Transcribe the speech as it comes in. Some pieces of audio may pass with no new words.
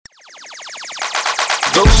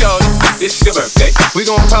Go shorty, it's your birthday. We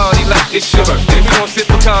gon' party like it's your birthday. We gon' sip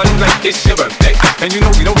Bacardi like it's your birthday. And you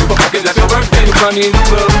know we don't give a fuck, it's like your birthday. You'll find me in the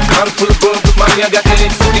club, bottle full of bug. With mommy, I got that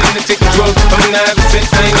XOD in the taking drugs. I'm in the having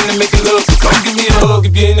sex, I ain't into making love. So come give me a hug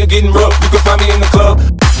if you're into getting rough. You can find me in the club.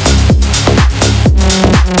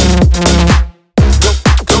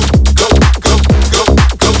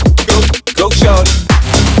 Go shorty.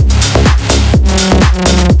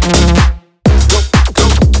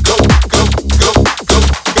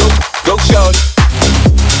 Go shorty.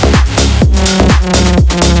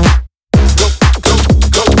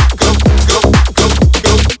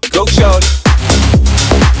 Go shorty.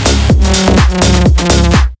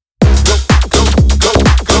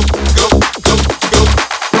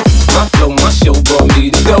 My flow, my show brought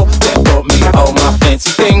me to go. That brought me all my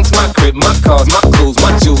fancy things. My crib, my cars, my clothes,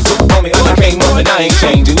 my jewels. Look on me, I came up and I ain't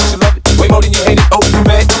changing. You should love it way more than you hate it. Oh, you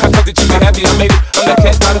mad? I thought that you be happy I made it. I'm that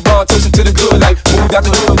cat by the bar, toasting to the good life. Moved out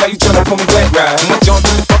the hood, now you tryna pull me back right. My joint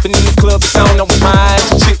is bumping in the club, it's on with my eyes.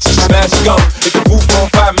 Chicks, just smash it gone. If the roof on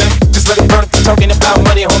fire, man, just let it burn. Talking about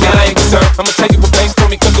money, homie, I ain't concerned. I'ma tell you what banks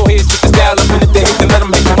told me, cause go ahead, switch the style up. And if they hate, then let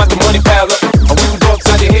them hate, then watch the money pile up. And we can go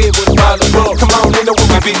upside your head with a pile of blood. Come on, they know what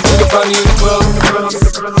we be. You can find me in the club.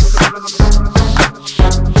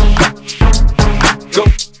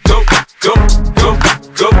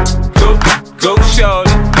 Go,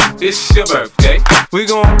 shorty, it's your birthday. We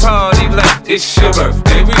gon' party like it's your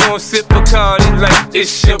birthday. We gon' sip Bacardi like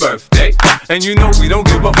it's your birthday. And you know we don't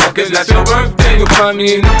give a fuck, it's not your birthday. You'll find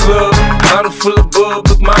me in the club, bottle full of bug.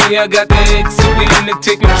 Look, mommy, I got that XOD into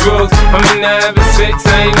taking drugs. I'm into having sex,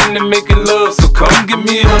 I ain't into making love. So come give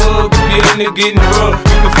me a hug if you're into getting rough.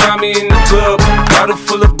 You can find me in the club, bottle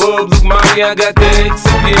full of bug. Look, mommy, I got that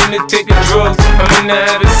XOD into taking drugs. I'm into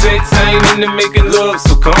having sex, I ain't into making love.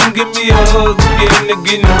 So come give me a hug if you're into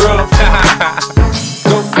getting rough.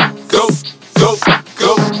 Go, go, go,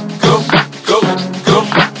 go, go, go, go, go,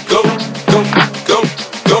 go, go,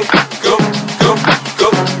 go, go, go,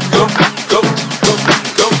 go, go,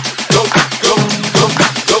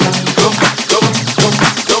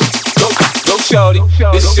 go, shorty,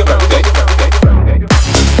 it's your birthday.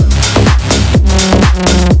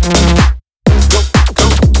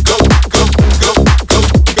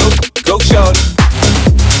 Go, shorty.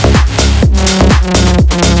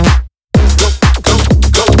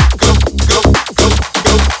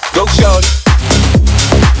 Go, shorty.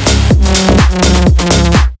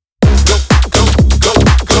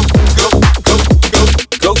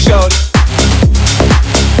 Go, shorty.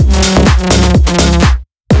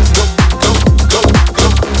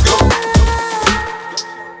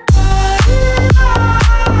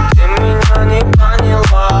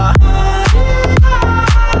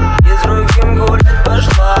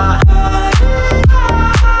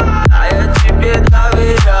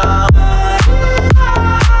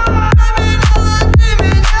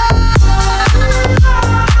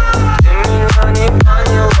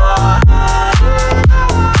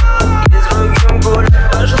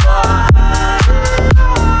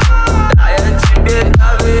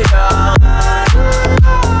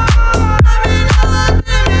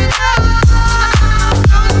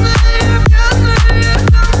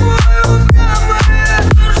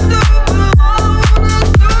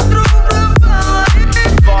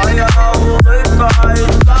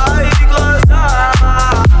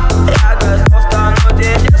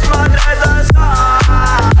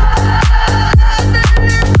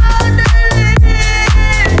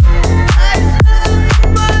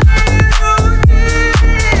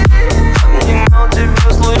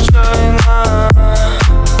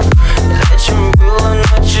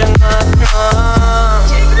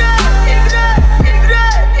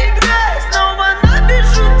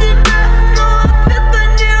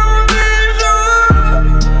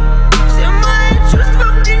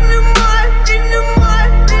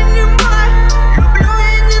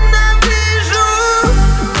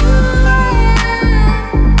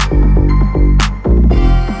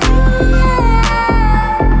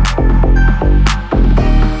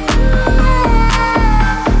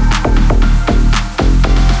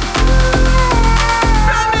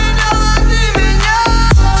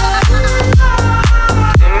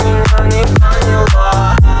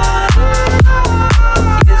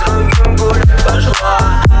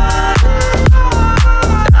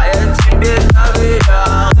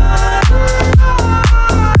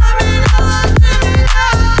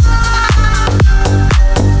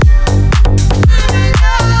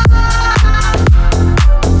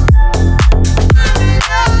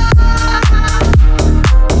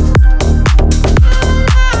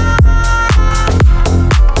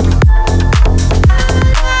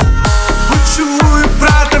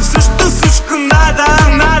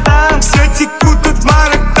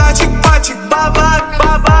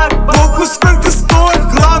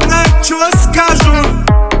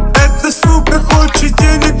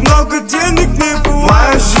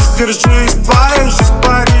 держись, твоя жизнь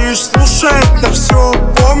Париж. Слушай это все,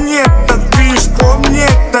 помни этот движ, помни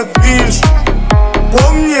этот движ.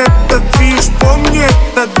 Помни этот движ, помни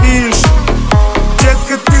этот движ.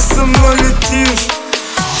 Детка, ты со мной летишь.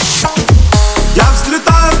 Я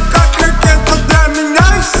взлетаю, как ракета, для меня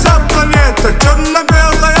вся планета.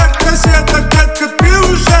 Черно-белая кассета, детка, ты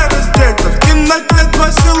уже раздета. В темноте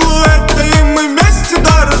два силуэта, и мы вместе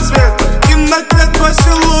до рассвета. В темноте два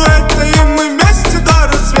силуэта, и мы вместе до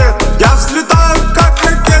рассвета. Я взлетаю, как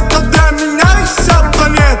ракета, для меня вся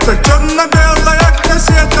планета. Черно-белая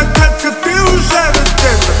кассета, детка, ты уже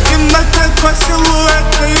раздета. В темноте два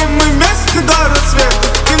силуэта, и мы вместе до рассвета.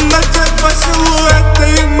 В темноте два силуэта,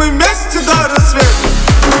 и мы вместе до рассвета.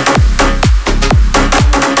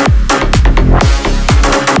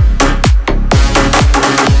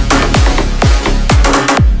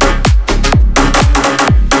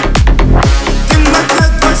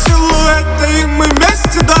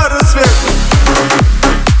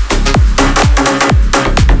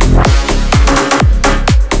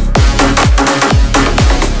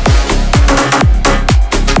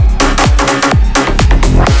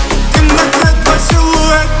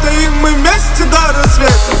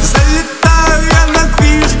 Залетаю я на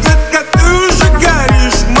движ, детка, ты уже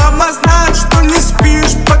горишь. Мама знает, что не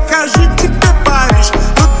спишь, покажи тебе Париж.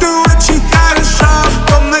 Но ты очень хороша,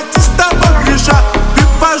 в комнате с тобой греша. Ты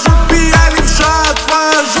по жопе, я левша,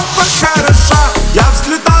 твоя жопа хороша. Я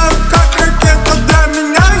взлетаю, как ракета, для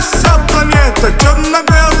меня вся планета.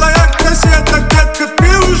 Черно-белая кассета, детка, ты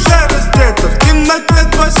уже раздета. В темноте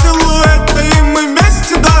два силуэта, и мы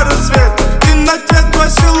вместе до рассвета. В темноте два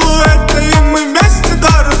силуэта, и мы вместе до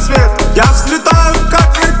рассвета. Я взлетаю,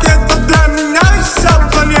 как ракета, для меня вся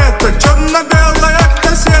планета. Черно-белая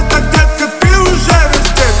кассета, детка, ты уже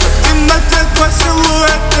раздета. В темноте два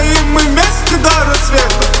силуэта, и мы вместе до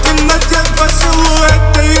рассвета. В темноте два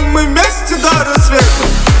силуэта, и мы вместе до рассвета.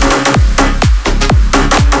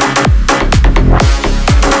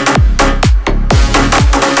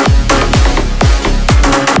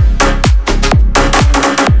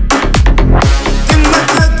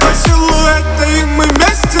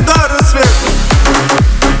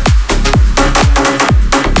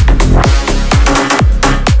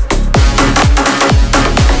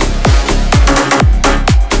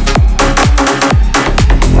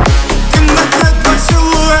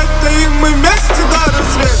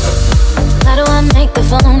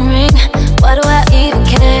 Why do I even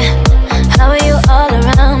care? How are you all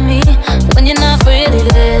around me when you're not really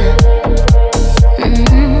there?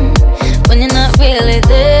 When you're not really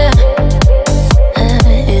there.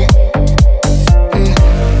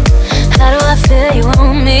 How do I feel you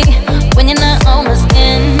want me when you're not on my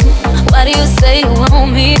skin? Why do you say you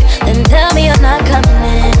want me, then tell me you're not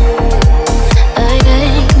coming in?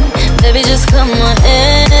 Baby, just come on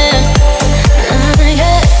in.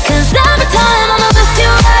 Cause every time I'm with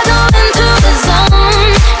you, I go into the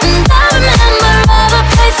zone. And I remember all the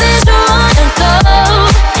places you wanna go.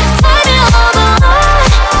 Take me all the way.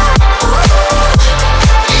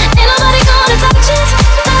 Ain't nobody gonna touch it,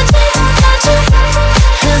 touch it, touch it.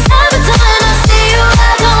 Cause every time I see you,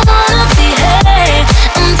 I don't wanna behave.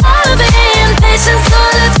 I'm tired of being patient, so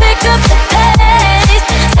let's pick up the pace.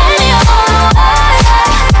 Take me all the way.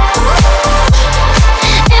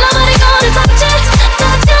 Ain't nobody gonna touch it,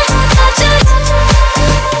 touch it, touch it.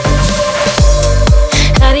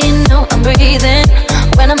 How do you know I'm breathing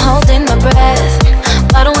when I'm holding my breath?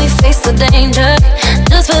 Why don't we face the danger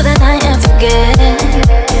just for the night and forget?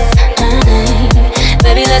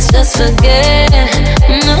 Baby, let's just forget.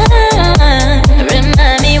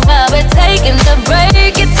 Remind me while we're taking the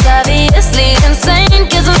break. It's obviously insane,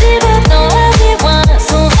 cause we both know what we want.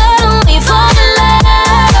 So why don't we fall in love?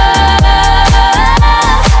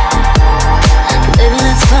 Baby,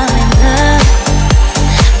 let's fall in love.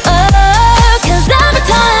 Oh, cause every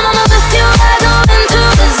time I'm with you, I go into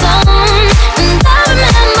the zone. And I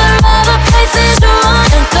remember all the places you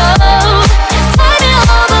wanna go. Take me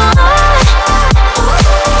all the way.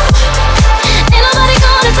 Ain't nobody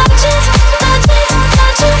gonna touch it, touch it,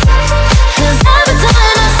 touch it. Cause every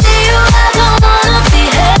time I see you, I don't wanna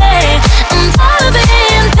behave. I'm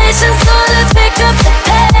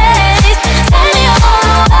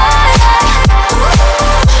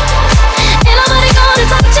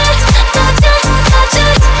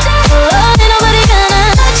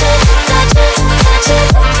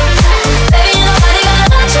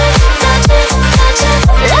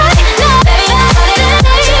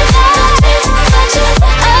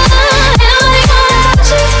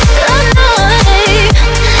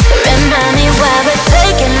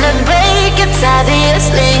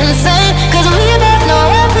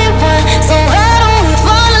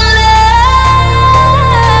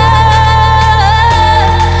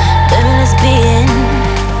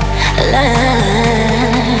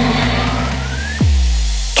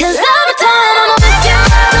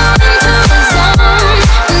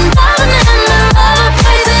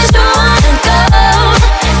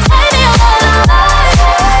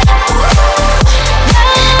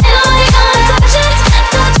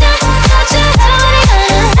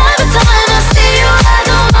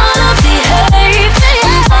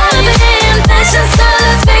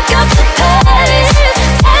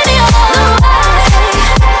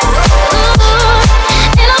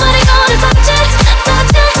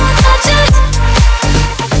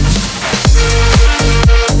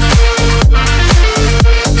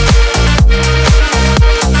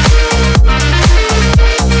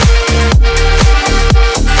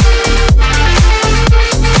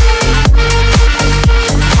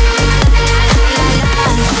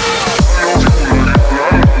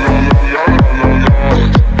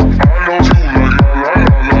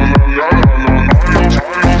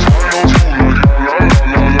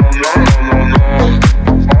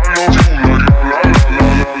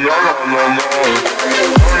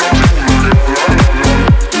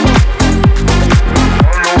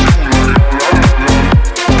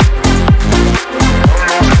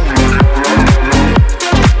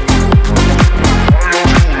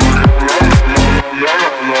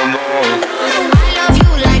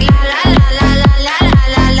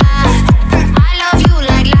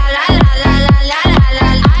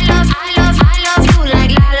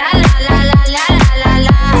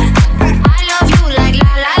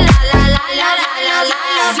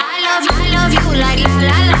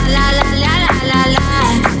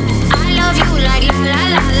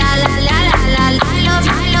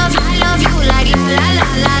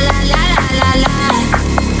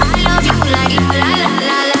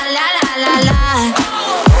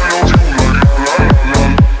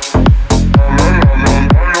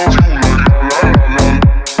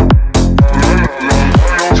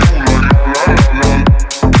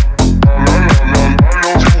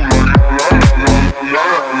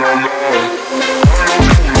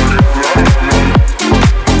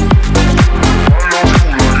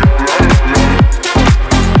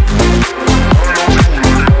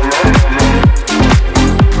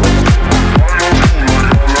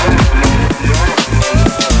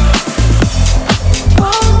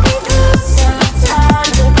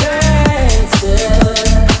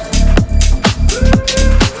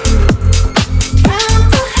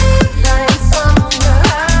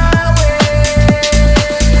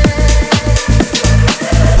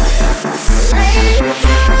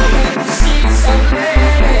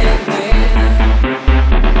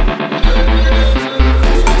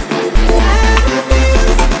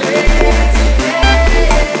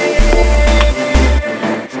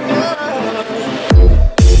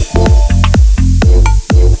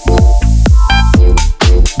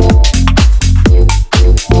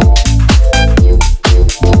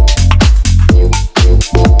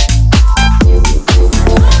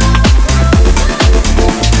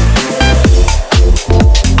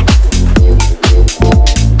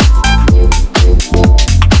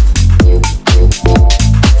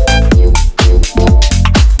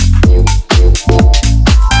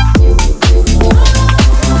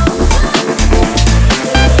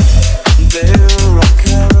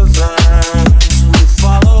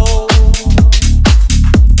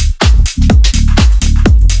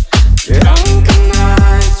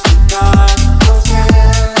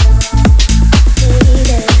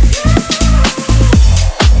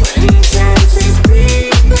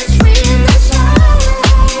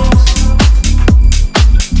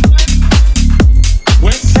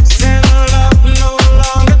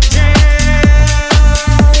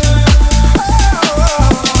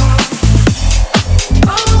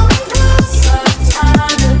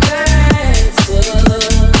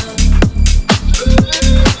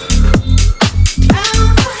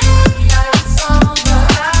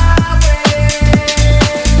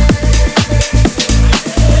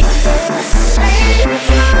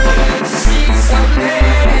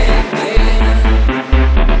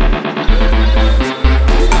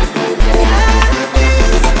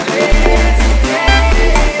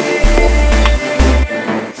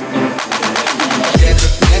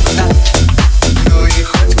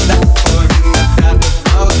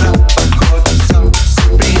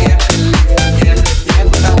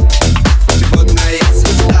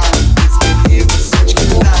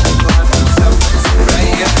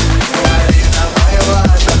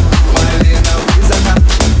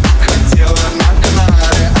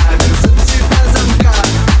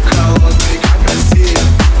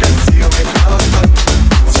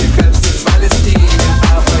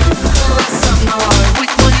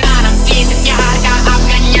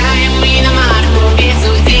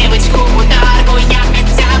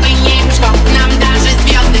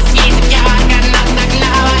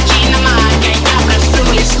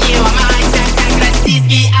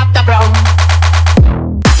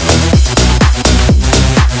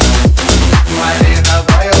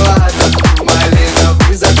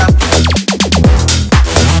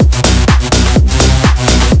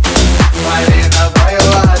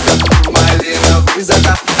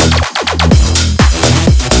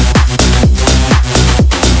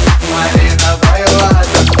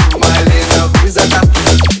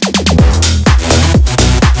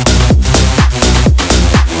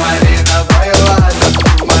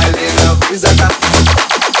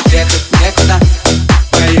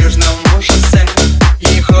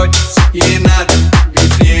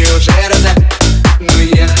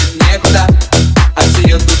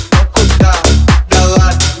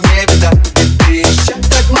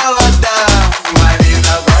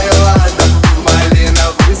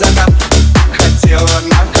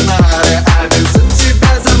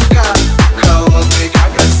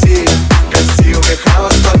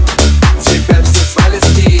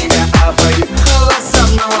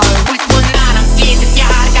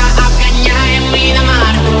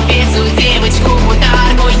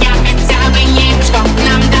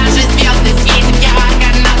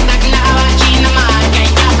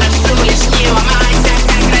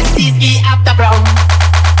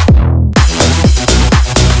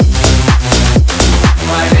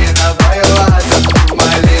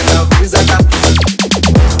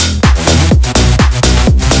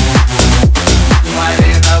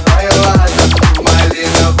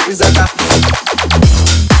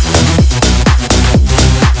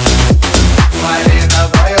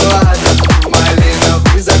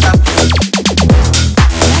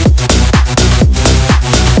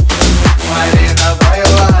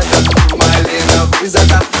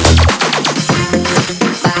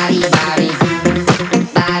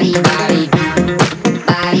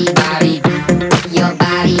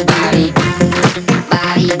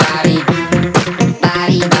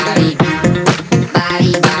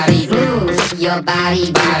your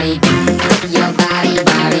body, body, your body,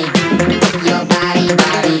 body, your body,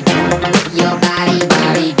 body, your body,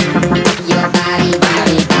 body, your body,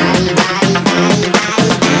 body, body, body, body,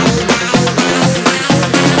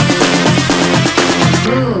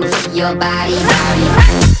 move your body, body.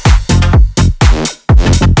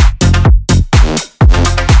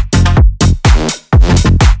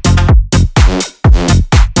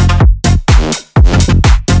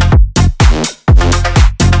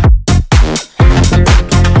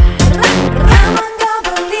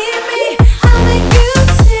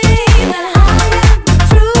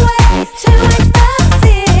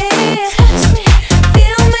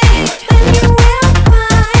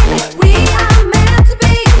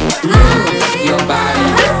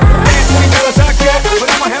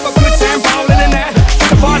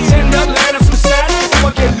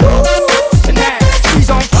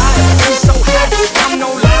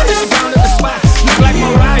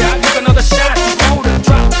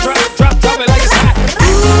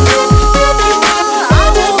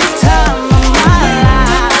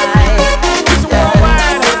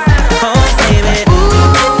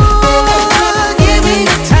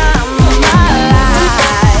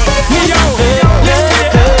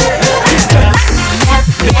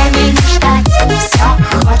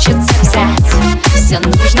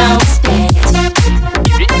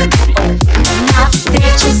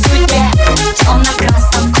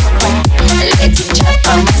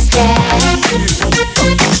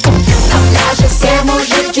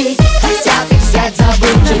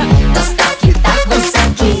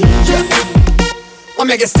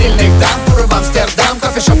 Мега стильный там, туры в Амстердам,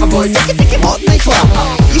 кофешоп обои, таки-таки модный хлам.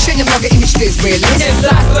 Еще немного и мечты сбылись. И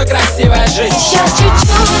здравствуй, красивая жизнь. Сейчас чуть-чуть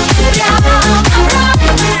прямо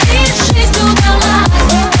и жизнь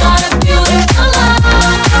удалась. What a beautiful life.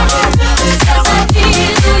 Я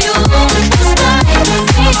завидую, пускай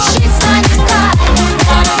мечи станет край.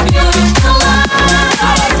 What a beautiful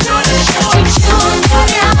life. Сейчас чуть-чуть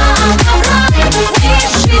прямо и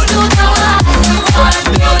жизнь удалась. What a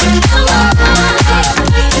beautiful life.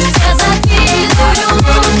 Я завидую,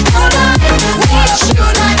 пускай мечи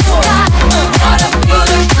станет край. What a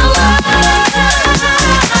beautiful life.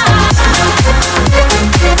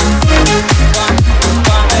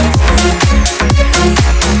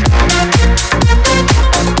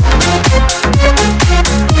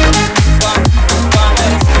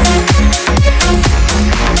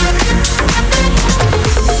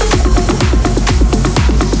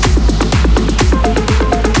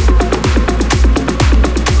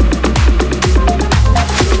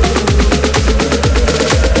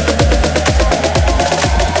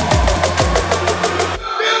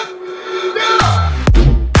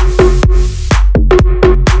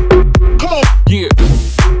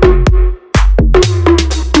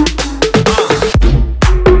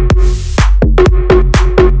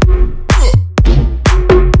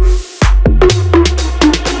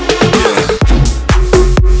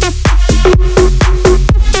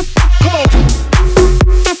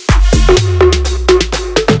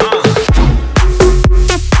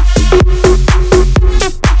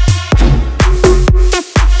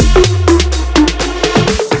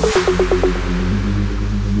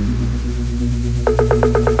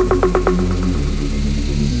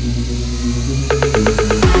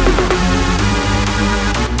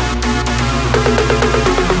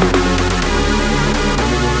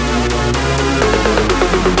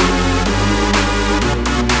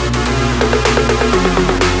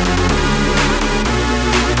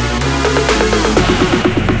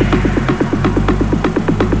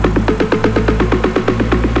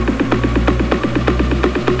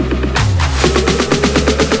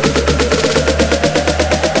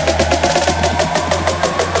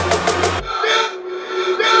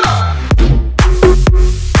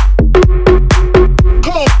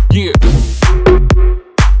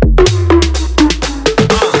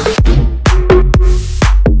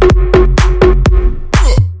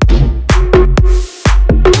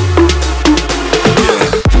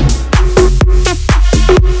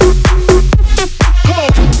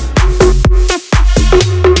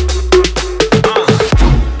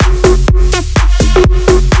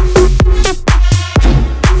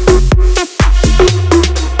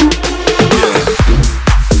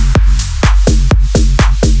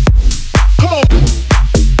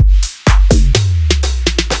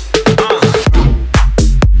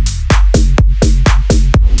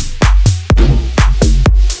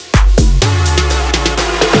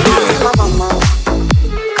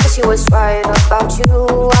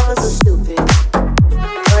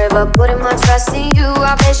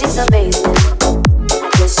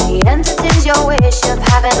 Entertains your wish of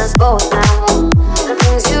having us both now. The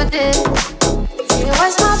things you did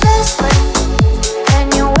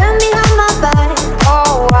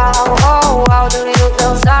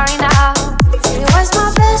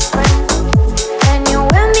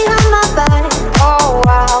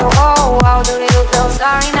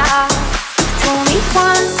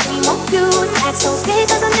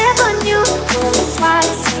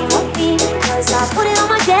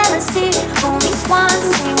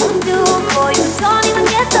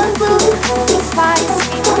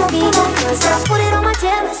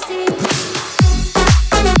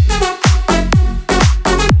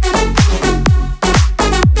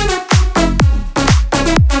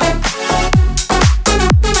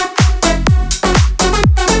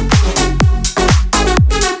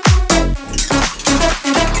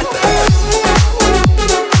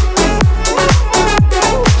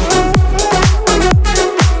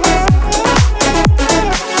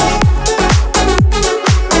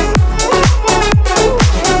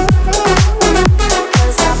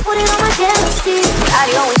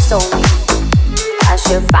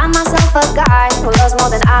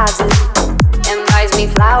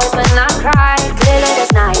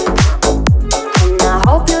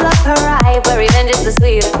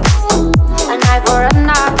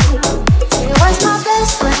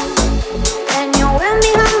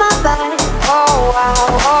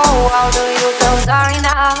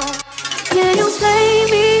Can you blame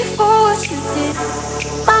me for what you did?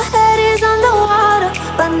 My head is underwater,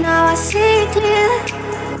 but now I see clear.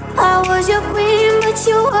 I was your queen, but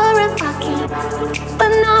you weren't my king.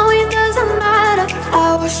 But now it doesn't matter,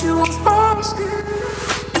 I wish you was false.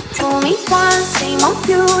 Fool me once, shame on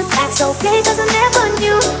you. That's okay, cause I never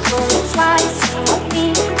knew. Fool me twice, shame on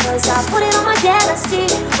me, cause I put it on my jealousy.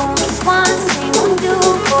 Fool me once, shame on you.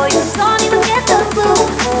 Boy, you don't even get the clue.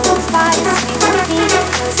 Fool me twice, shame on me,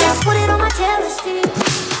 cause I put it on my jealousy.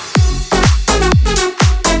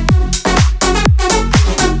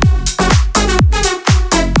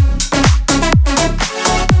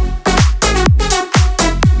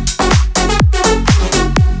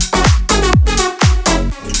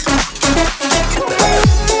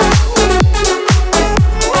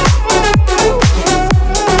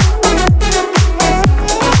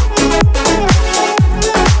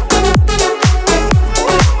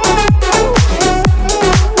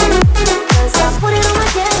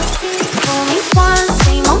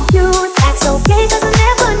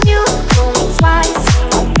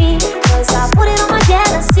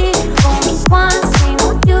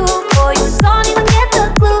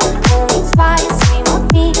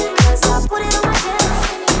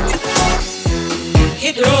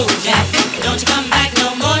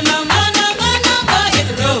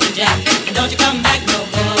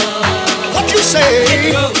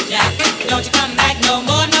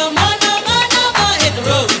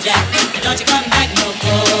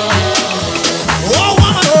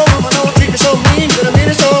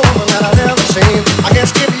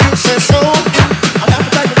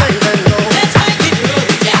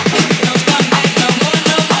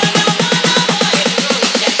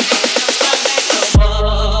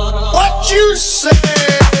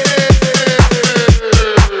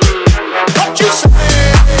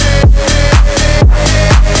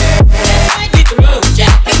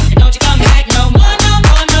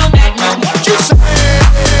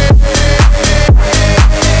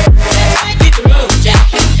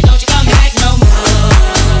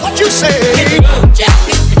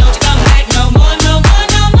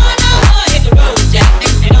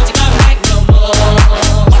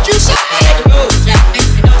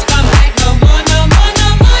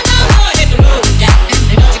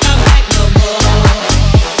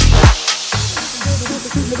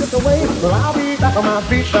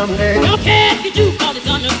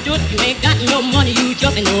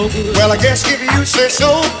 Well, I guess if you say so,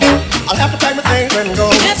 I'll have to pack my things and go.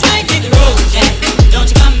 That's right, hit the road, Jack. Don't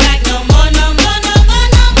you come back no more, no more, no more,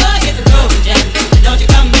 no more. Hit the road, Jack. Don't you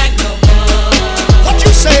come back no more. What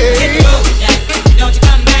you say? Hit the road, Jack. Don't you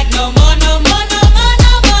come back no more, no more, no more,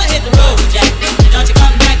 no more. Hit the road, Jack. Don't you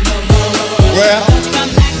come back no more. Well, don't you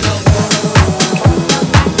come back no more.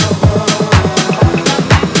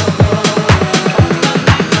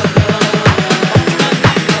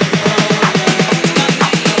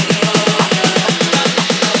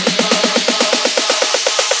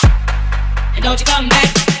 Don't you come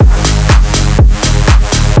back.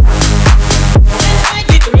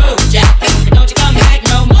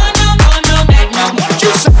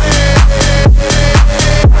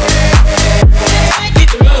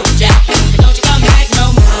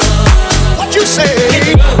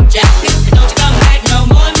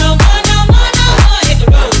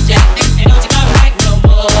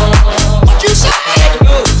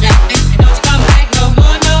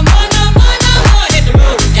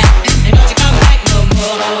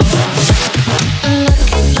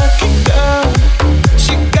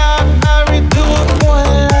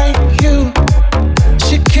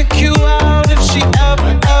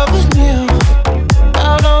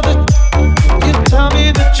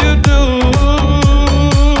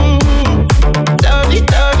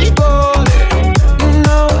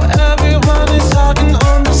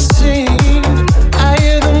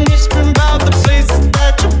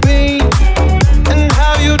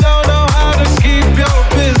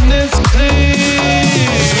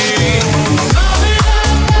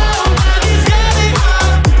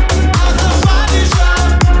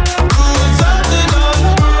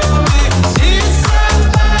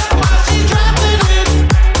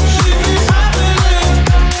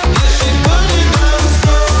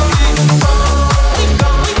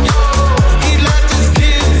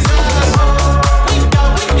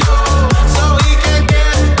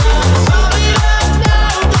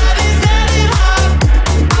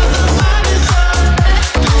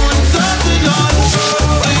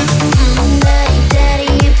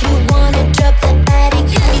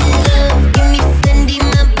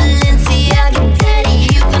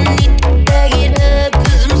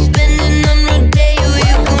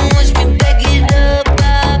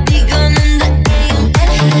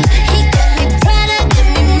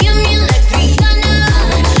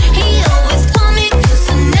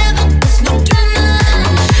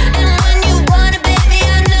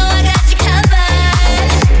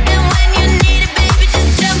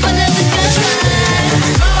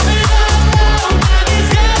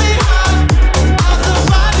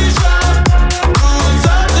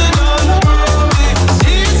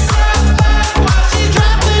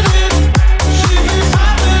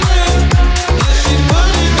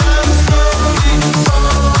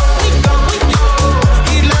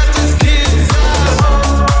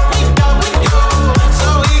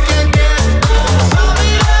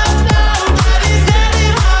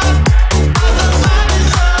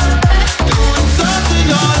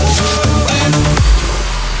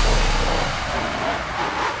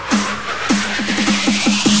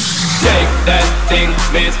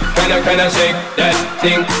 miss. Can I shake that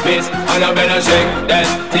thing, miss? Annabella shake that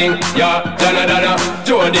thing, yeah. Donna,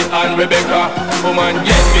 Jody and Rebecca, woman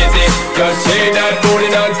get busy. Just shake that booty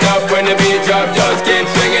non-stop when the beat drop. Just keep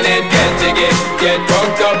swinging it, get jiggy, get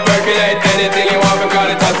drunk up, percolate anything you want.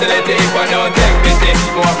 Because it's oscillating if I don't take pity.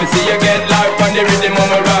 I want to see you get life on the rhythm of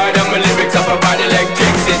my ride. And my lyrics up about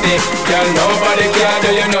electricity. Girl, nobody can do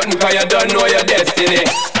you nothing cause you don't know your destiny.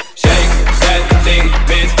 Shake that thing,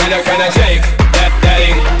 miss. Can I shake that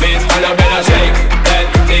thing, miss? Annabella shake that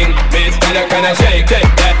thing, miss. Can I shake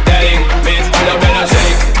that thing, miss? Annabella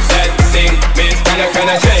shake that thing, miss. Can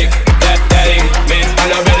I shake that thing, miss?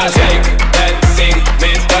 Annabella shake that thing,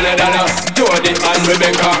 miss. Donna, Jody and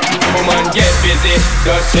Rebecca, woman get busy.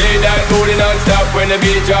 Just shake that booty non-stop when the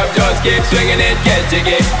beat drop. Just keep swinging it, get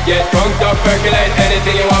jiggy, get drunk up, percolate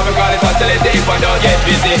anything you want. Because it's oscillating if I don't get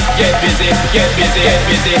busy, get busy, get busy, get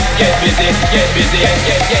busy, get busy, get busy,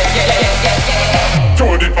 get.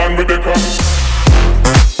 Jody and Rebecca.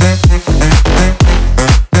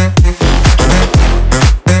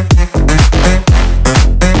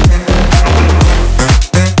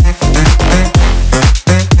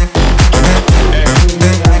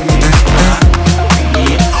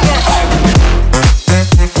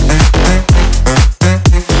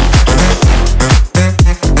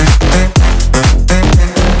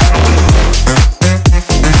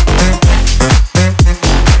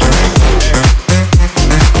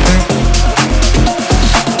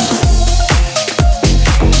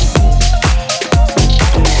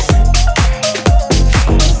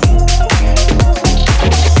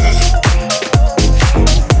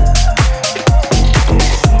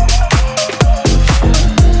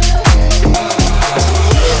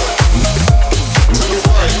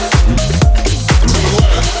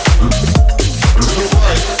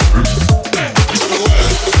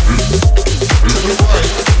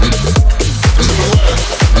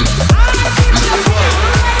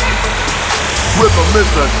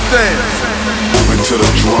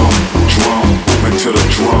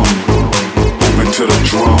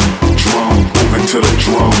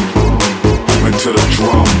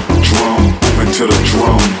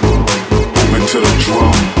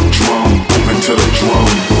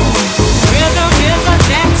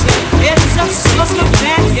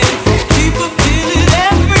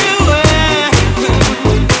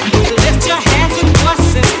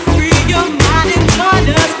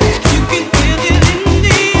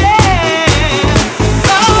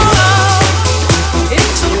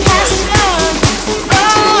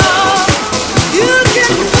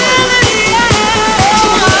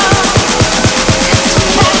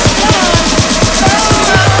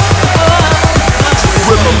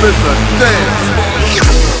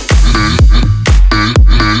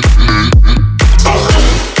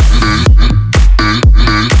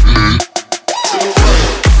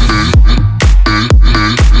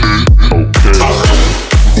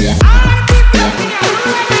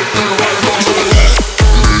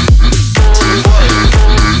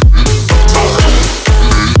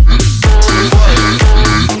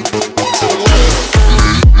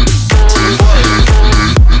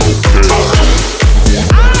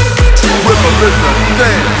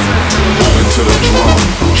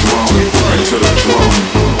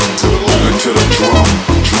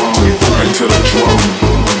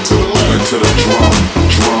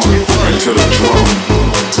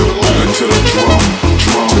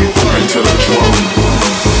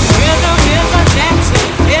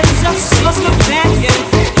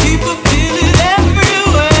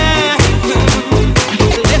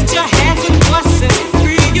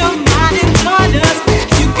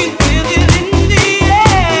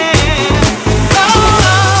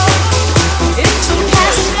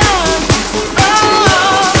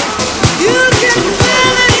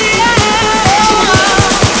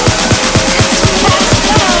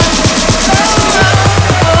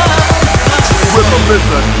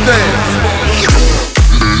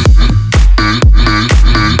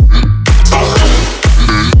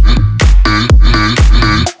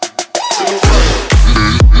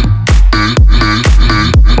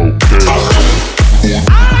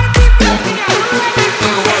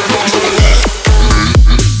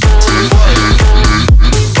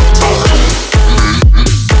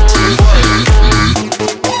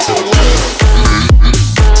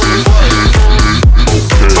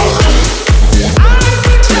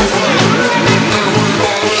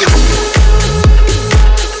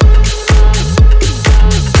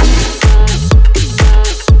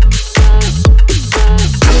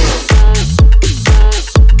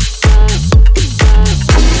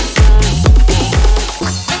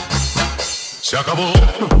 Se acabó.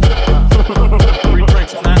 3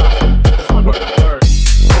 drinks now.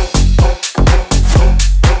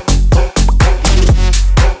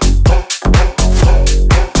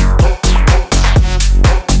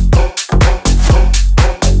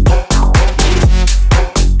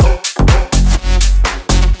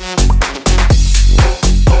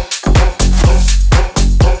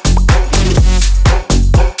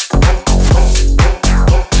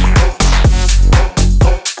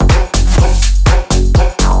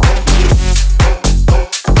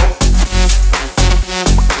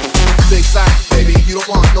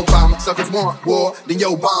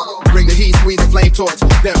 no bomb. Bring the heat, squeeze the flame torch,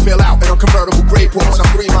 then fill out in a convertible gray Porsche.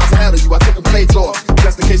 I'm 3 miles ahead of you, I took the plates off,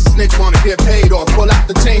 just in case the snitch wanna get paid off. Pull out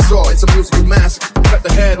the chainsaw, it's a musical massacre. Cut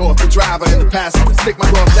the head off the driver and the passenger. Stick my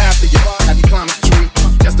gloves after you, have you climb the tree.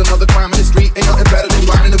 Just another crime in the street, ain't nothing better than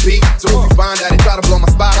grinding the beat. So if you find that it try to blow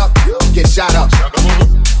my spot up, get shot up.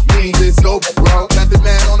 Means it's over, bro. Method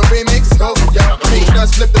Man on the remix, over, yo. Beat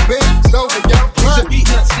nuts, flip the beat, over, yo. It's a beat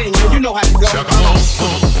nut sting, you know how to go.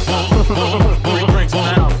 Three drinks on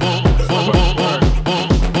the house.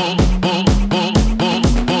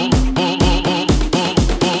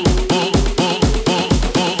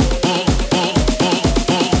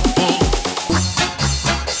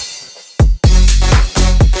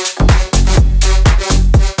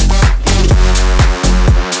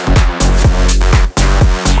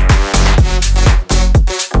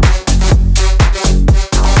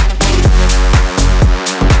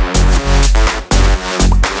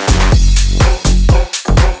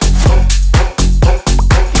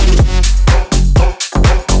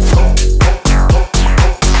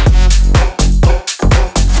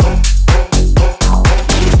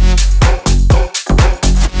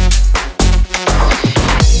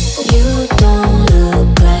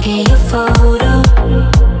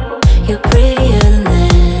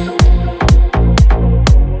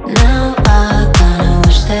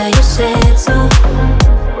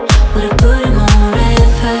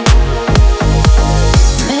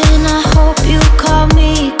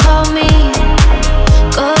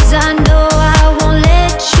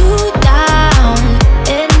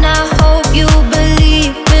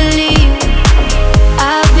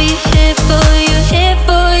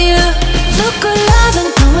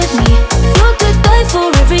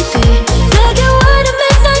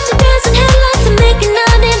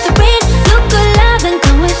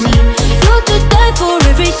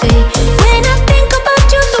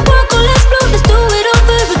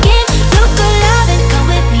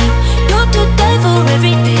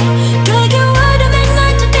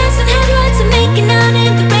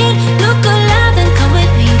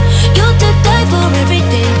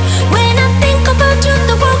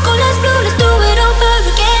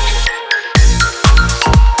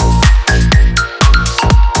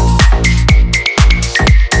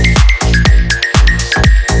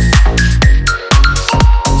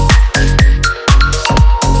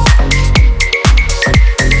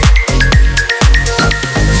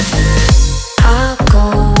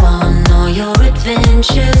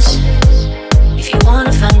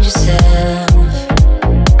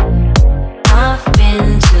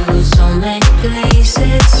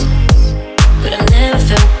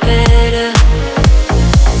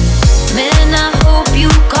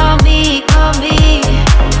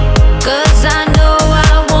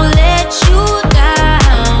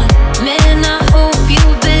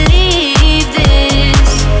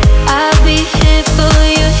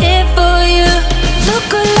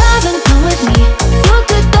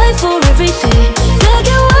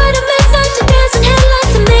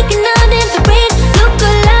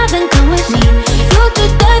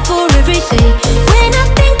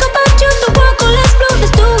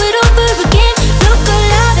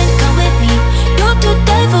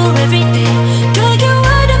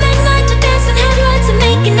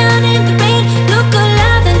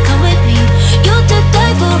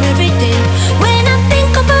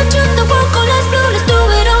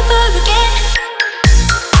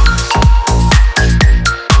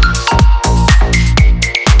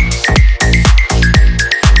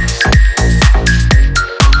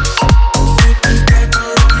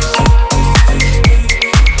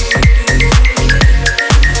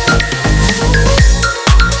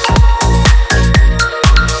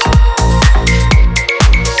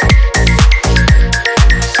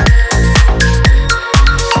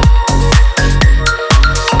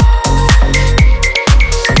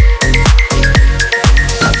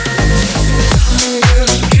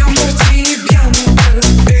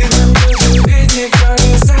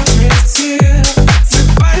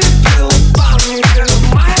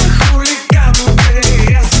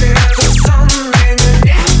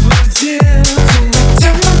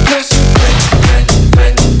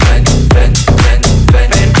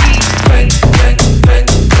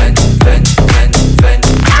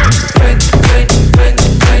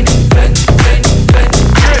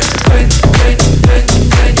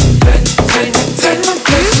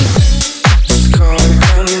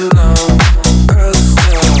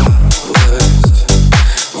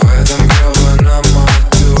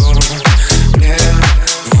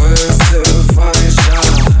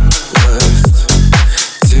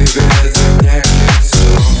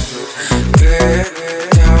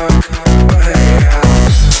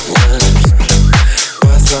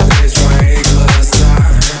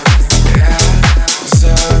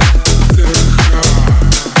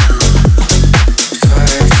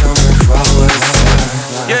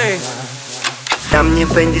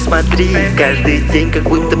 смотри, каждый день как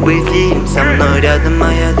будто бы фильм. Со мной рядом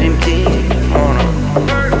моя Dream Team.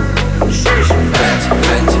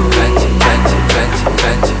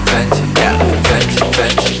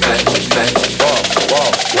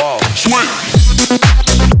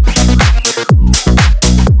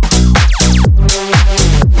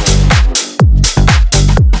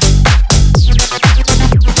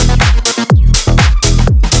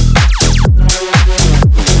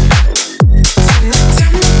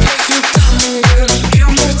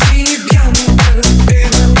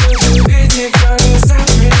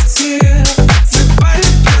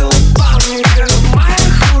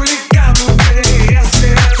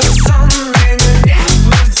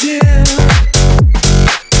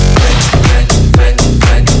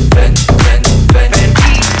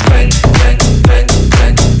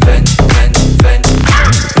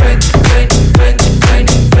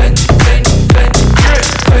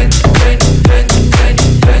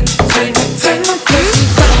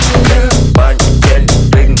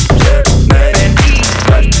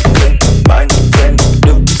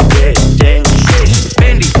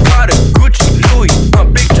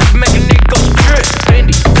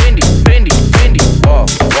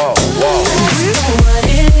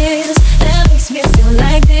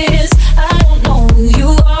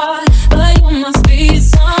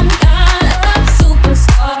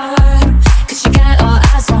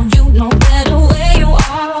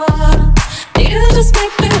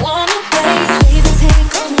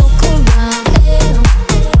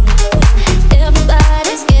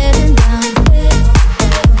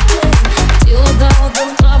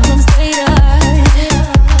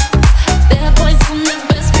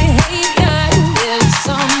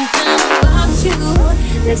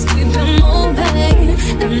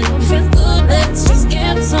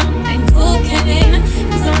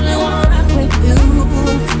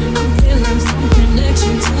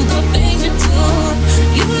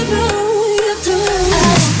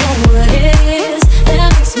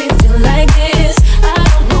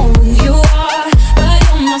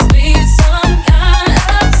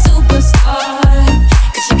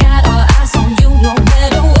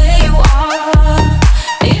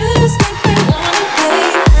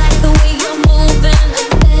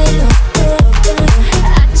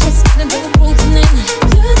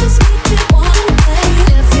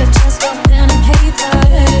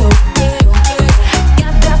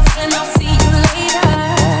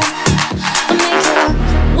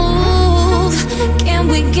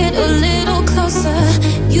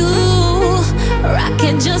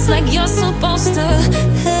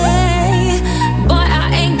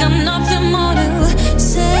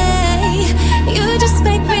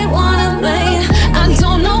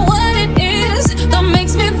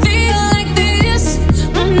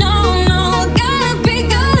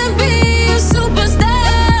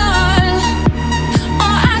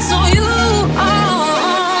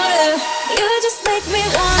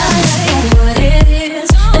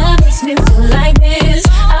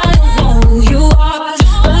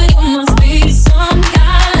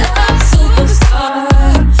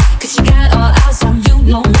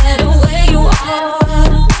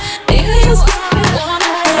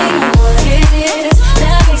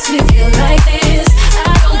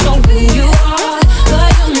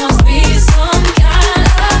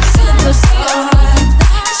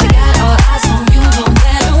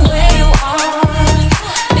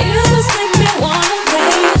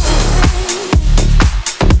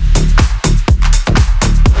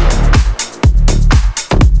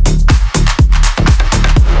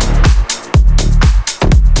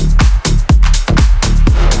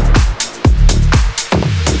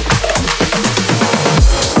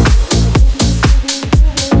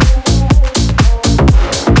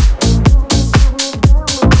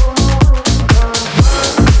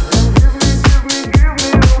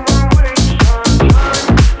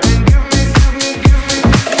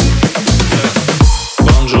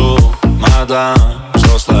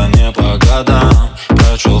 Взрослая не по годам,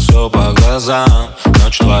 прочел все по глазам.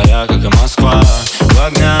 Ночь твоя, как и Москва, в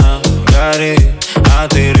огнях горит, а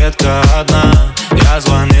ты редко одна. Я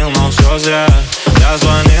звонил, но все зря, я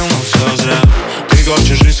звонил, но все зря. Ты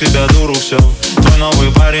корчишь из себя дуру, все. Твой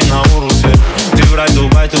новый парень на урусе. Ты в рай,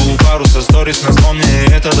 Дубай, ты у паруса. Сторис на слом, мне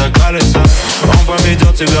это так калится. Он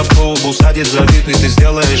поведет тебя в клуб, усадит за вид, и ты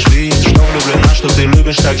сделаешь вид, что влюблена, что ты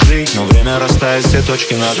любишь так жить. Но время расставит все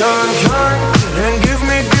точки над «i». And give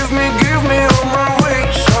me, give me, give me all my way,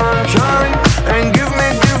 sunshine. And give me,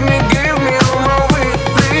 give me, give me all my way.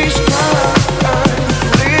 Please stop,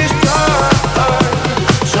 please stop,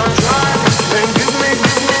 sunshine. And give me,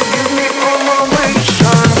 give me all my way,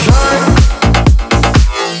 sunshine.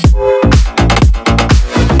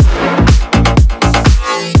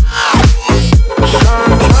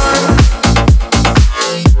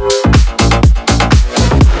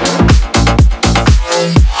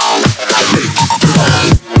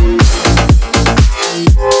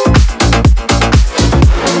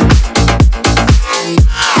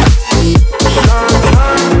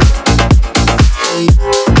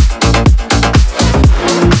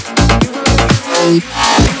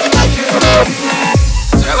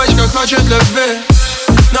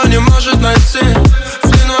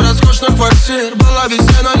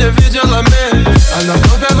 пределами. Она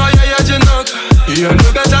выбирая и одинока, ее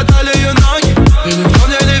любят за талию ноги. И никто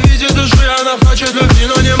мне не видит души, она хочет любви,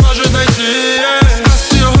 но не может найти.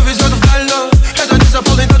 Нас ее увезет вдаль, но это не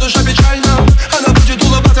заполнит, а душа печально. Она будет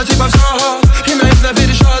улыбаться типа все, и наивно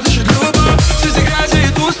веришь, что дышит любовь. Среди грязи и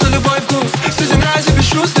туз, на любой вкус. Среди грязи без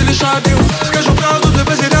чувств и лишь абьюз. Скажу правду, ты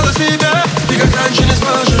потеряла себя, и как раньше не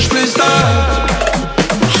сможешь пристать.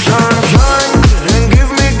 Sunshine, and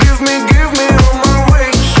give me all my way.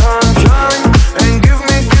 Sunshine, and give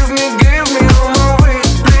me all my way.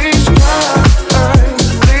 Please try.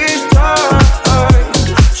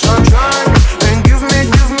 Sunshine, and give me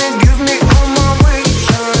all my way.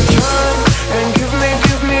 Sunshine, and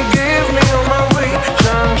give me all my way.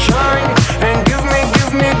 Sunshine, and give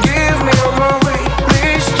me all my way.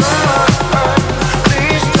 Please try.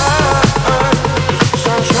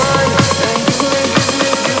 Sunshine, and give me sunshine.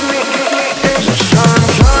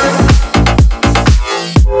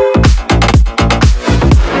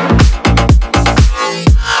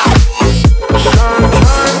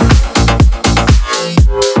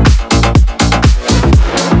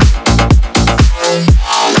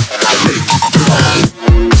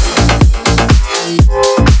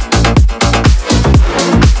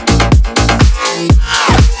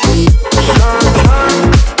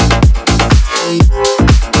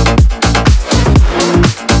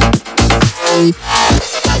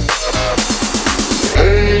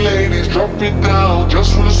 Hey ladies, drop it down.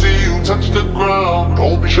 Just wanna see you touch the ground.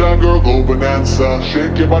 Don't be shy, girl, go bonanza.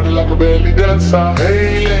 Shake your body like a belly dancer.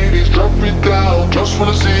 Hey ladies, drop it down. Just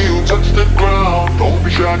wanna see you touch the ground. Don't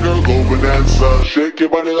be shy, girl, go bonanza. Shake your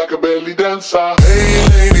body like a belly dancer. Hey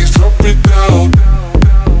ladies, drop it down.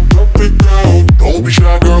 Drop it down. Don't be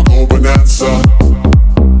shy, girl, go bonanza.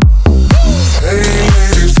 Hey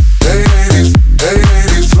ladies, hey ladies, hey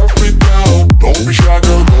ladies, drop it down. Don't be shy,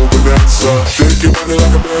 girl, go bonanza. Shake your body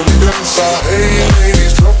like a belly dancer. Hey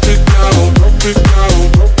ladies, drop it down, drop it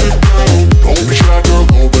down, drop it down. Don't be shy, girl,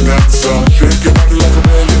 go bonanza. Shake your body like a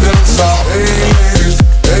belly dancer. Hey ladies,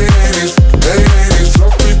 hey ladies, hey ladies,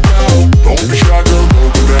 drop it down. Don't be shy, girl, go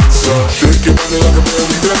bonanza. Shake your body like a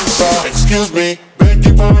belly dancer. Excuse me, beg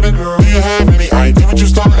your pardon, girl. Do you have any idea what you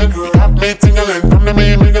started, girl? Got me tingling, from the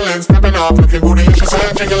me mingling, stepping off, looking bootylicious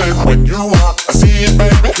and jingling. When you walk, I see it,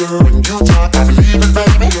 baby, girl. When you talk, I believe it,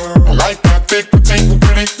 baby, girl. I like that thick, petite, and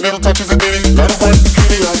pretty. Little touches of ditty, let it work the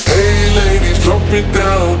kitty like. Hey ladies, drop it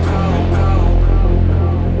down.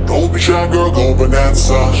 Don't be shy, girl, go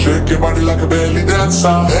bonanza. Shake your body like a belly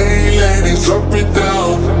dancer. Hey ladies, drop it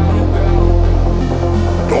down.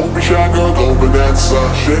 Don't be shy, girl, go bonanza.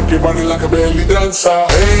 Shake your body like a belly dancer.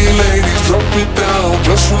 Hey ladies, drop it down.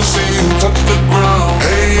 Just wanna see you touch the ground.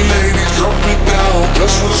 Hey ladies, drop it down.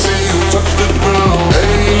 Just wanna see you touch the ground.